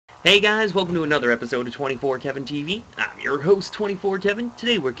Hey guys, welcome to another episode of 24 Kevin TV. I'm your host, 24 Kevin.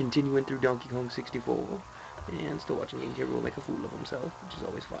 Today we're continuing through Donkey Kong 64 and still watching King K. Rool make a fool of himself, which is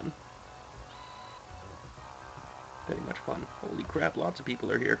always fun. Very much fun. Holy crap, lots of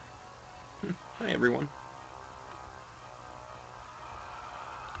people are here. Hi everyone.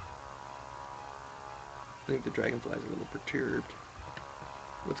 I think the dragonfly's a little perturbed.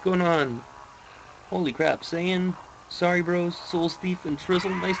 What's going on? Holy crap, Saiyan, Sorry Bros, Souls Thief, and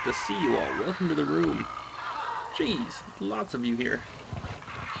Trizzle, nice to see you all. Welcome to the room. Jeez, lots of you here.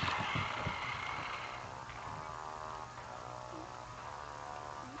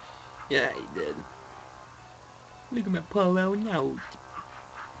 Yeah, he did. Look at my polo note.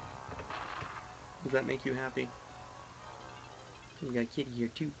 Does that make you happy? We got Kitty here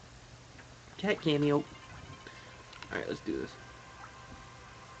too. Cat cameo. Alright, let's do this.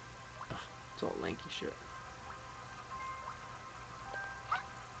 Ugh, it's all lanky shit.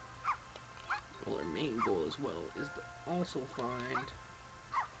 Well, our main goal as well is to also find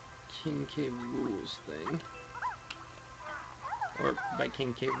King K. Rool's thing. Or by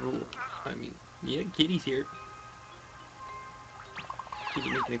King K. Rool, I mean, yeah, Kitty's here.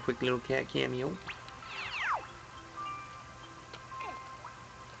 Kitty making a quick little cat cameo.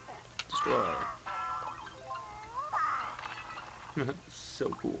 Destroy. So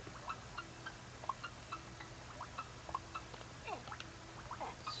cool.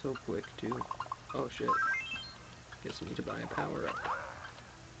 So quick, too. Oh, shit. Guess I need to buy a power-up.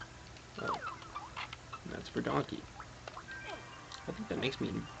 Oh. That's for Donkey. I think that makes me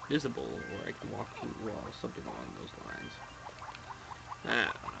invisible, or I can walk through the wall, something along those lines.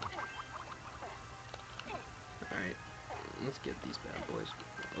 I don't know. Alright, let's get these bad boys.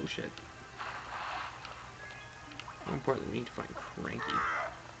 Oh shit. More importantly, we need to find Cranky.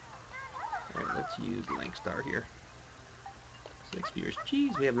 Alright, let's use Lankstar here. 6 viewers.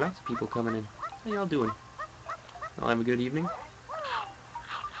 Jeez, we have lots of people coming in. How y'all doing? I'll have a good evening.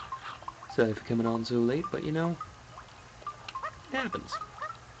 Sorry for coming on so late, but you know, it happens.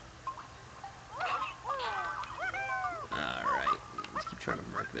 Alright, let's keep trying to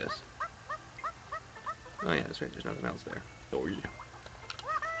mark this. Oh yeah, that's right, there's nothing else there. Oh yeah.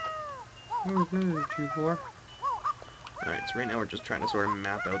 What was that, 2-4? Alright, so right now we're just trying to sort of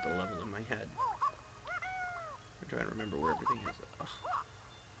map out the level in my head. I'm trying to remember where everything is. Ugh.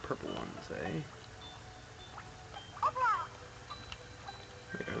 Purple ones, eh?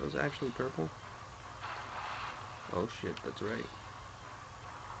 Wait, are those actually purple? Oh shit, that's right.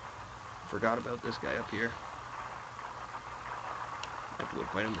 Forgot about this guy up here. I have to go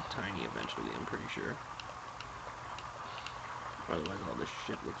fight him with Tiny eventually, I'm pretty sure. Otherwise all this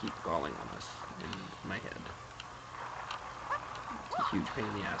shit will keep falling on us in my head. It's a huge pain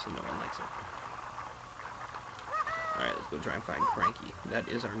in the ass and no one likes it. Alright, let's go try and find Cranky. That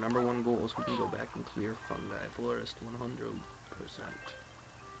is our #1 goal, so we can go back and clear Fungi Forest 100%.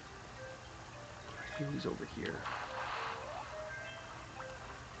 I feel he's over here.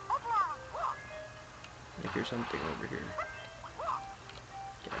 I hear something over here.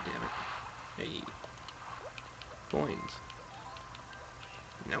 God damn it. Hey. Coins.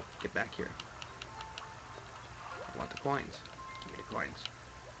 No, get back here. I want the coins. Give me the coins.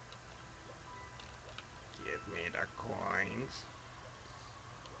 Give me the coins.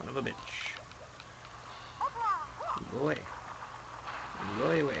 Son of a bitch. Go away. Go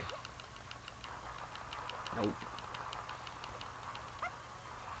away. Nope.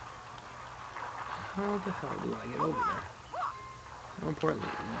 How the hell do I get over there? More importantly,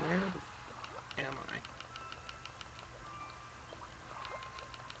 where the f am I?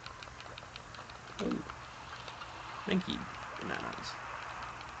 Oh. Thank you, bananas.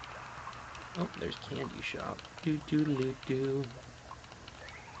 Oh, there's Candy Shop. Do.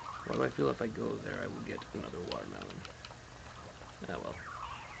 Why do I feel if I go there I will get another watermelon? Ah well.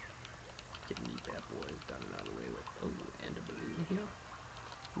 Getting these bad boys done and out of the way with. Oh, and a balloon here.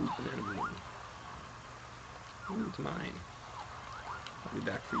 Ooh, banana balloon. Ooh, it's mine. I'll be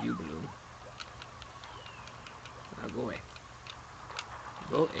back for you, balloon. Now go away.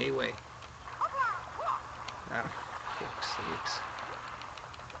 Go away. Ah, fuck's sakes.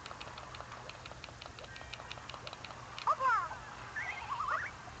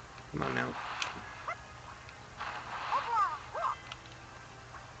 Come on now.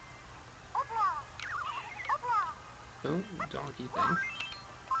 Oh, donkey thing.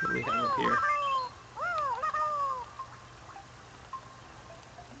 What do we have up here?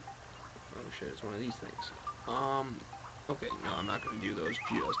 Oh shit, it's one of these things. Okay, no, I'm not gonna do those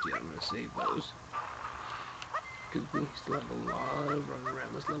just yet. I'm gonna save those. Because we still have a lot of running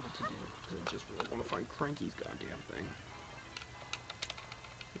around this level to do. Because I just really want to find Cranky's goddamn thing.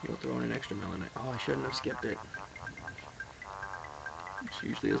 You'll throw in an extra melon. Oh, I shouldn't have skipped it. Which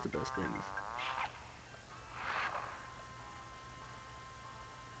usually is the best things.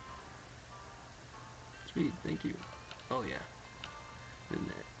 Sweet, thank you. Oh yeah. And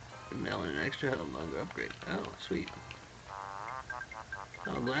that melon and extra had a longer upgrade. Oh, sweet.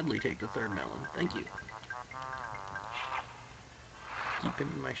 I'll gladly take the third melon. Thank you. Keep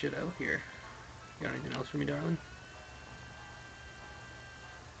pimping my shit out here. Got anything else for me, darling?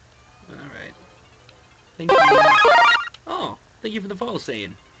 Alright. Thank you. Oh, thank you for the follow,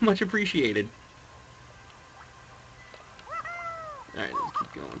 Saiyan. Much appreciated. Alright, let's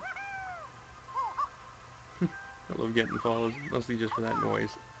keep going. I love getting follows, mostly just for that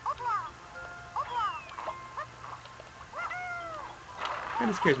noise.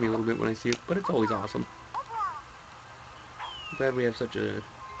 Kinda scares me a little bit when I see it, but it's always awesome. I'm glad we have such a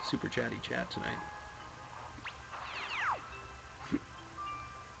super chatty chat tonight.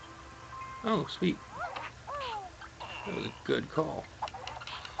 Oh, sweet. That was a good call.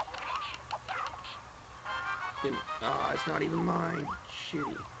 Ah, it's not even mine.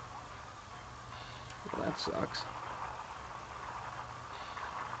 Shitty. Well, that sucks.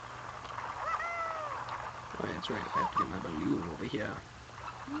 Oh, yeah, that's right. I have to get my balloon over here.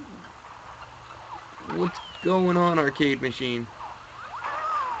 What's going on, arcade machine?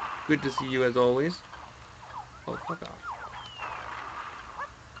 Good to see you as always. Oh, fuck off.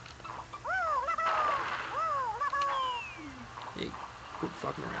 Hey, quit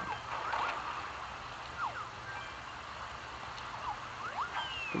fucking around.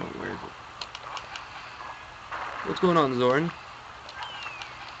 Come on, where is it? What's going on, Zoran?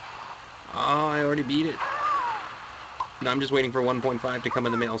 Oh, I already beat it. No, I'm just waiting for 1.5 to come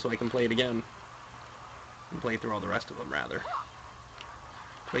in the mail so I can play it again. And play through all the rest of them, rather.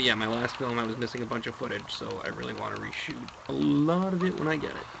 But yeah, my last film, I was missing a bunch of footage, so I really want to reshoot a lot of it when I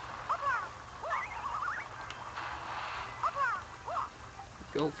get it.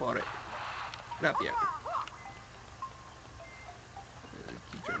 Go for it. Get up here.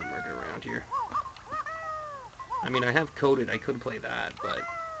 Keep trying to work it around here. I mean, I have coded, I could play that, but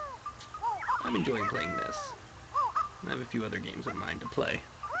I'm enjoying playing this. I have a few other games in mind to play.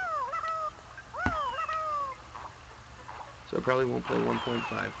 So I probably won't play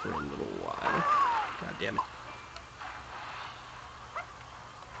 1.5 for a little while. God damn it.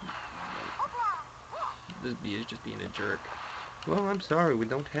 This bee is just being a jerk. Well, I'm sorry, we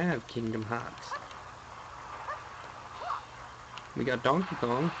don't have Kingdom Hearts. We got Donkey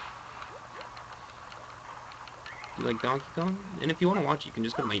Kong. You like Donkey Kong? And if you want to watch, you can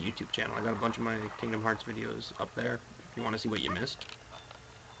just go to my YouTube channel. I got a bunch of my Kingdom Hearts videos up there if you want to see what you missed.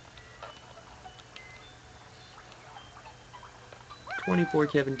 "24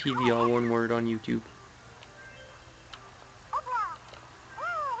 Kevin TV," all one word, on YouTube.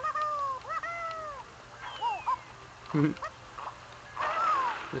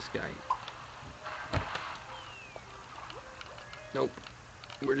 This guy. Nope.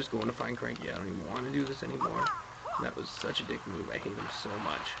 We're just going to find Cranky. I don't even want to do this anymore. That was such a dick move. I hate him so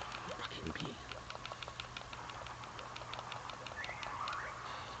much. Fucking bee.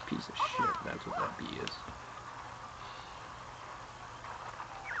 Piece of shit. That's what that bee is.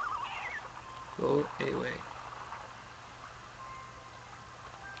 Go away.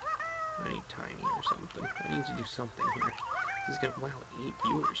 I need Tiny or something. I need to do something here. This is gonna... Wow, 8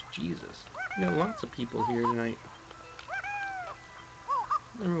 viewers. Jesus. We got lots of people here tonight.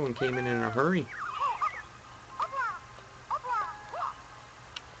 Everyone came in a hurry.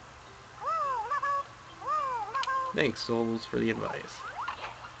 Thanks, Souls, for the advice.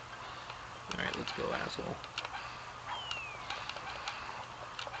 Alright, let's go, asshole.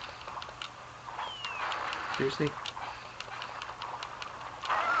 Seriously?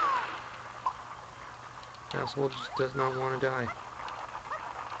 Asshole just does not want to die.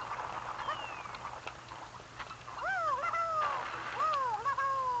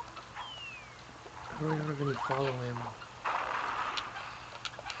 I really don't have any follow ammo.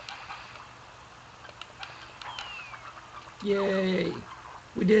 Yay!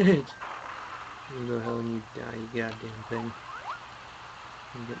 We did it! You go hell and you die, you goddamn thing.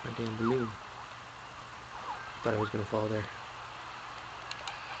 And get my damn balloon. Thought I was gonna fall there.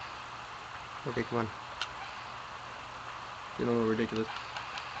 Okay, come on. Getting a little ridiculous.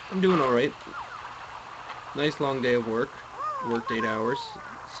 I'm doing alright. Nice long day of work. Worked 8 hours.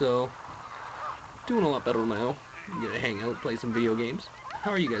 So, doing a lot better now. I'm gonna hang out, play some video games.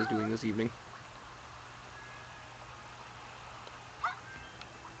 How are you guys doing this evening?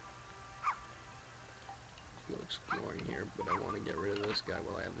 Go exploring here, but I want to get rid of this guy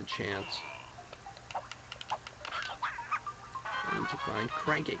while I have the chance. I need to find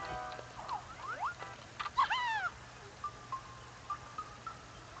Cranky.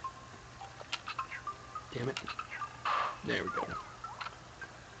 Damn it. There we go.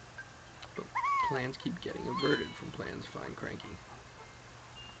 But plans keep getting averted from plans to find Cranky.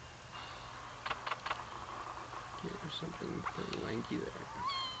 Okay, there's something for Lanky there.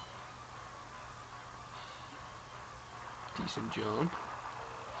 Decent jump.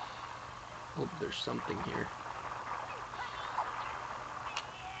 Hope there's something here.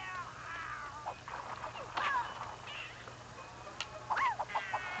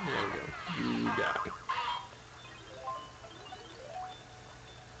 There we go. You die.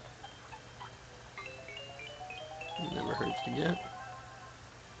 Never hurts to get.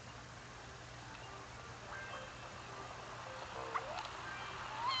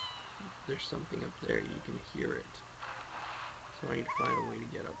 There's something up there. You can hear it. So I need to find a way to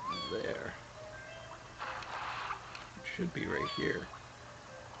get up there. It should be right here.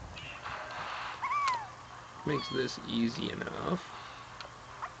 Makes this easy enough.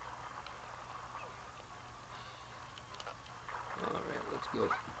 Alright, let's go.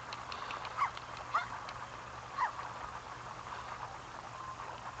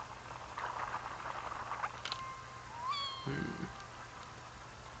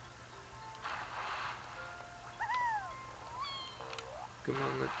 Come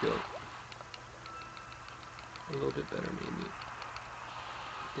on, let's go. A little bit better, maybe.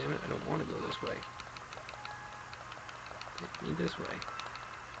 Damn it, I don't want to go this way. Take me this way.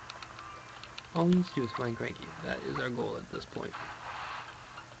 All we need to do is find Cranky. That is our goal at this point.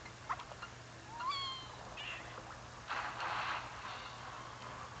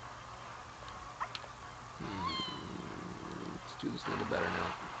 Let's do this a little better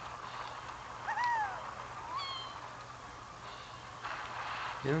now.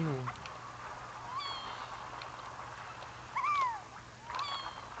 Come on.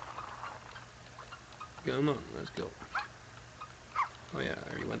 Come on, let's go. Oh yeah, I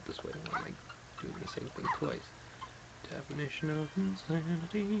already went this way. Why am I doing the same thing twice? Definition of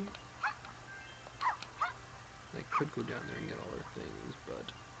insanity. I could go down there and get all our things,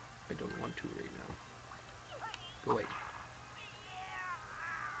 but I don't want to right now. Go away.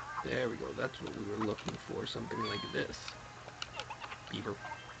 There we go. That's what we were looking for. Something like this. Beaver.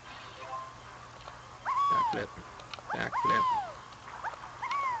 Backflip. Backflip.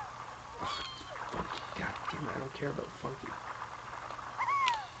 Oh, Funky. God damn it, I don't care about Funky.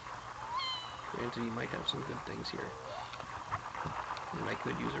 Granted, you might have some good things here. And I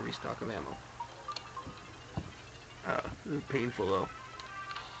could use a restock of ammo. This is painful though.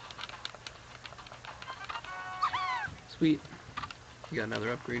 Sweet. You got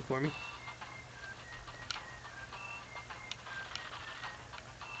another upgrade for me?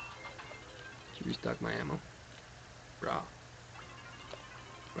 Did you restock my ammo? Rah.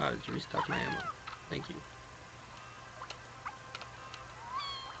 Rah, did you restock my ammo? Thank you.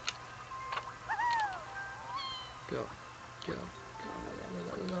 Go. Go. Go,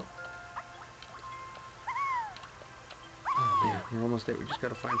 go, go, go, go. Oh man, we're almost there. We just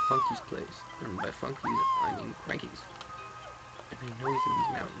gotta find Funky's place. And by Funky's, I mean Cranky's. And I know he's in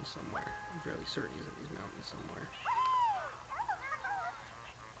these mountains somewhere. I'm fairly certain he's in these mountains somewhere.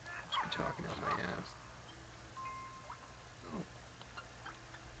 Just be talking out my ass. Oh.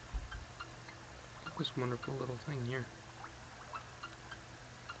 This wonderful little thing here.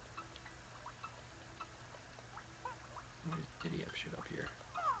 Why did he have shit up here?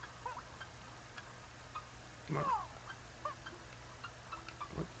 Come on.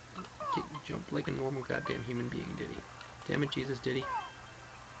 What? Can't jump like a normal goddamn human being, did he? Damn it, Jesus, did he?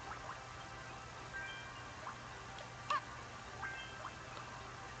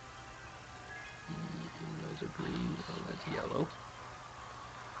 Those are green. Oh, that's yellow.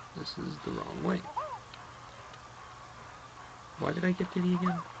 This is the wrong way. Why did I get Diddy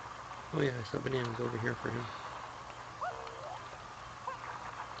again? Oh yeah, I saw bananas over here for him.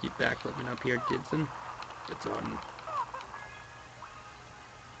 Keep backflipping up here, Didson. It's on.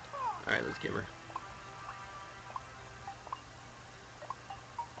 Alright, let's give her.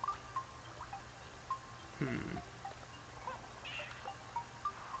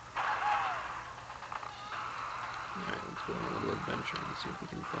 Alright, let's go on a little adventure and see if we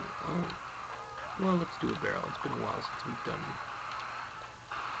can find. Oh. Well, let's do a barrel. It's been a while since we've done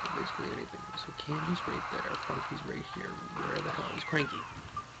basically anything. So Candy's right there. Funky's right here. Where the hell is Cranky?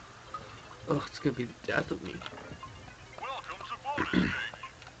 Oh, it's gonna be the death of me.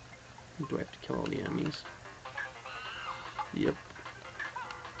 Do I have to kill all the enemies? Yep.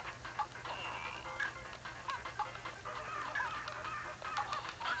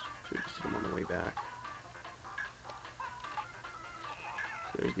 Should have seen them on the way back.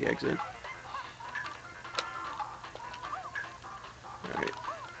 There's the exit. Alright.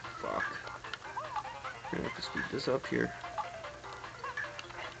 Fuck. I'm gonna have to speed this up here.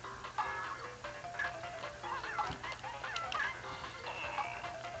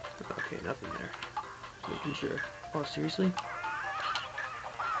 Okay, nothing there. Just making sure. Oh, seriously?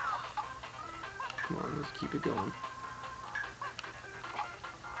 Come on, let's keep it going.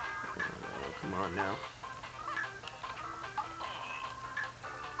 Oh, come on now.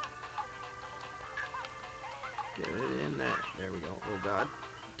 Get it in there. There we go. Oh god.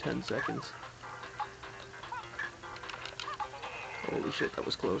 10 seconds. Holy shit, that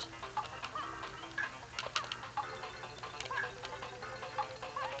was close.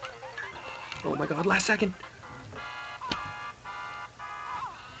 Oh my god, last second!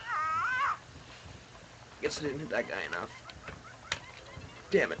 Guess I didn't hit that guy enough.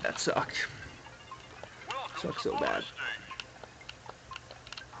 Damn it, that sucked. Sucked so bad.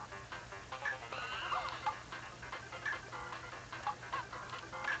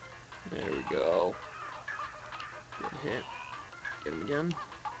 There we go. Good hit. Get him again.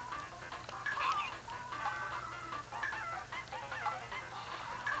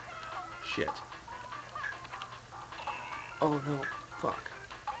 Shit. Oh no. Fuck.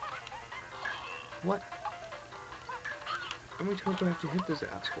 What? How many times do I have to hit this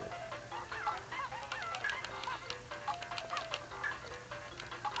asshole?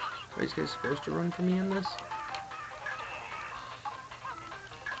 Are these guys supposed to run for me in this?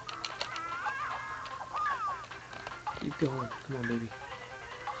 Keep going. Come on, baby.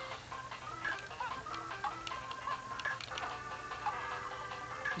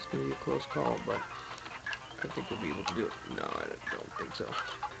 It's gonna be a close call, but I think we'll be able to do it. No, I don't think so.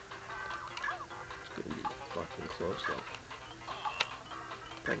 It's gonna be fucking close, though.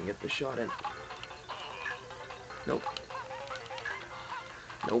 If I can get the shot in. Nope.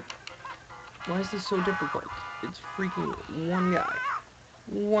 Nope. Why is this so difficult? It's freaking one guy.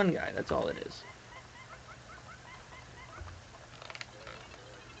 One guy, that's all it is.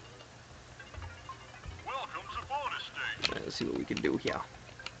 Welcome to Border Station. Right, let's see what we can do here.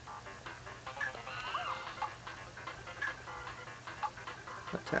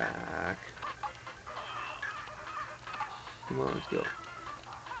 Attack. Come on, let's go.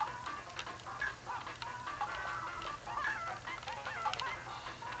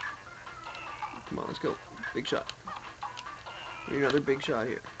 Come on, let's go. Big shot. We need another big shot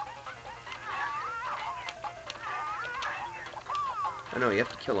here. I know, you have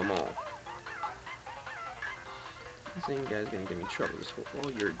to kill them all. This same guy's gonna give me trouble this whole... Oh,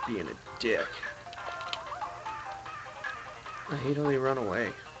 you're being a dick. I hate how they run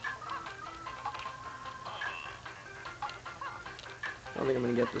away. I don't think I'm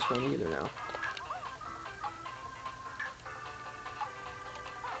gonna get this one either now.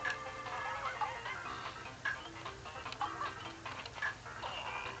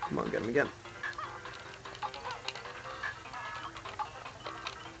 Come on, get him again.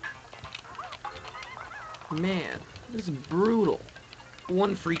 Man, this is brutal.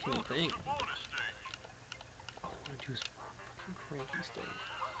 One freaking thing. All I want to do is fucking Frankie's thing.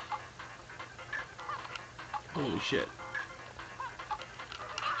 Holy shit.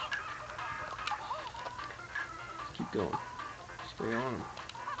 Keep going. Stay on him.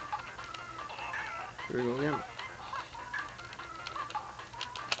 Here we go again.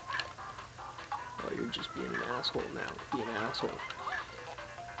 Oh, you're just being an asshole now. Be an asshole.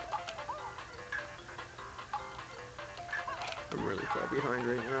 I'm really far behind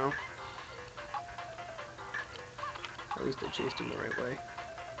right now. At least I chased him the right way.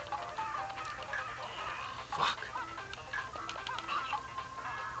 Fuck.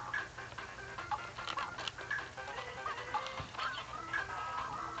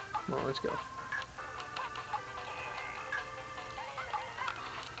 Come on, let's go.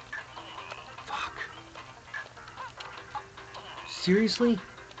 Fuck. Seriously?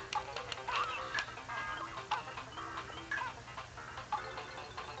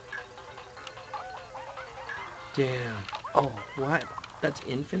 Damn. Oh, what? That's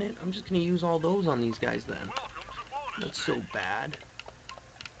infinite? I'm just gonna use all those on these guys then. That's so bad.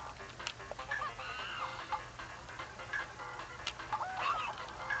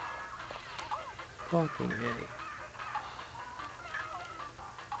 Fucking A.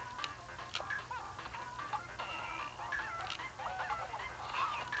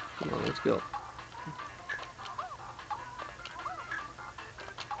 Come on, let's go.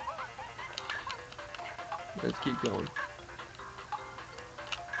 Let's keep going.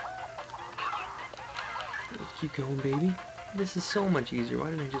 Let's keep going, baby. This is so much easier.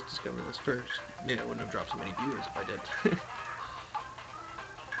 Why didn't I just discover this first? Yeah, I wouldn't have dropped so many viewers if I did.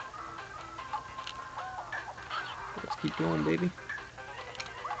 Keep going, baby.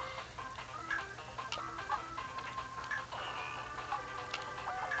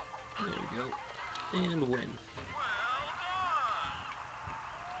 There we go. And win.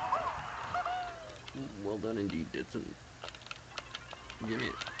 Well done indeed, Ditson. Give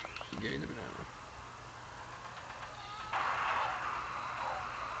me the banana.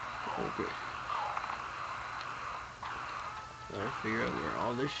 Okay. Gotta figure out where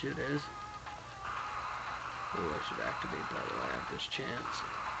all this shit is. Oh, I should activate that while I have this chance.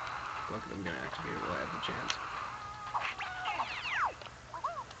 Fuck it, I'm gonna activate it while I have the chance.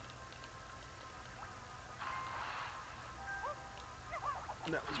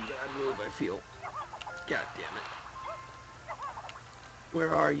 That was a bad move, I feel. God damn it.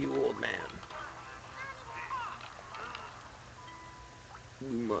 Where are you, old man?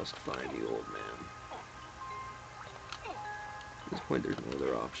 We must find the old man. At this point, there's no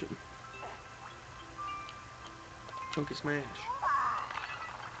other option. Chunky smash.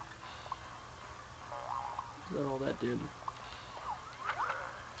 Is that all that did?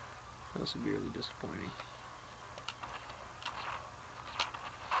 How severely disappointing.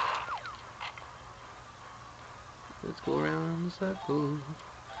 Let's go around the circle.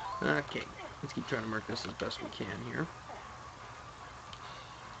 Okay, let's keep trying to mark this as best we can here.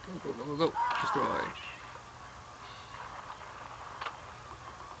 Go, go, go, go, go. Destroy.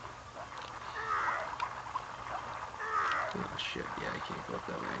 Oh shit, yeah, I can't go up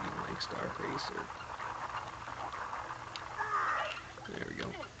that way. I need like Star Racer. There we go.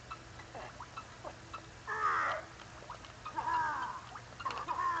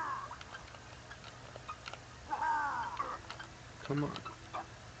 Come on.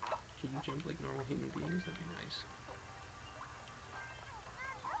 Can you jump like normal human beings? That'd be nice.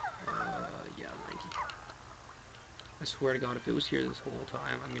 Yeah, Lanky. I swear to God, if it was here this whole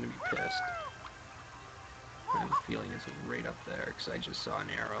time, I'm gonna be pissed. I have a feeling it's right up there, because I just saw an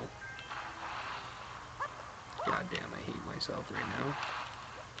arrow. God damn, I hate myself right now.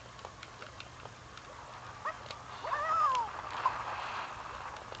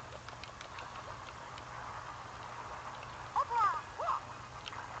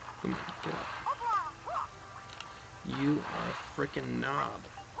 Come on, get up. You are a frickin' knob.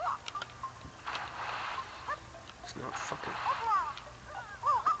 It's not fucking...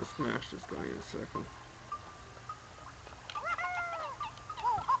 I'll smash this guy in a second.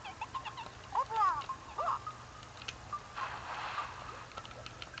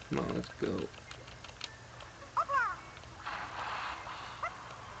 Come on, let's go.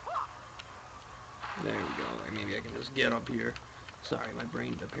 There we go. Maybe I can just get up here. Sorry, my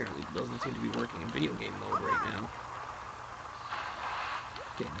brain apparently doesn't seem to be working in video game mode right now.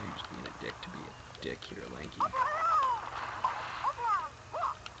 Okay, now you're just being a dick to be a dick here, Lanky.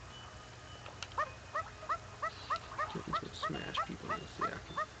 Just gonna smash people in a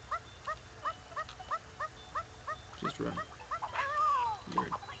second. Just run. You're a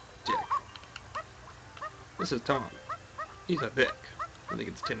dick. This is Tom. He's a dick. I think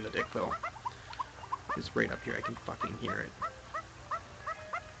it's Tim the Dick, though. It's right up here. I can fucking hear it.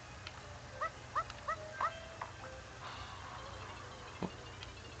 Oh.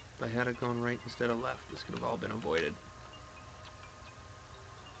 If I had it gone right instead of left, this could have all been avoided.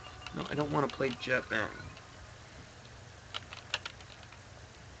 No, I don't want to play Jetman.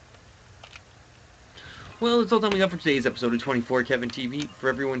 Well, that's all the time we got for today's episode of 24 Kevin TV. For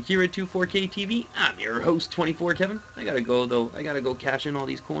everyone here at 24K TV, I'm your host, 24 Kevin. I gotta go, though. I gotta go cash in all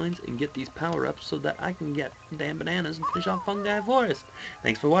these coins and get these power-ups so that I can get damn bananas and finish off Fungi Forest.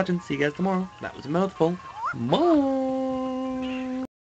 Thanks for watching. See you guys tomorrow. That was a mouthful. More!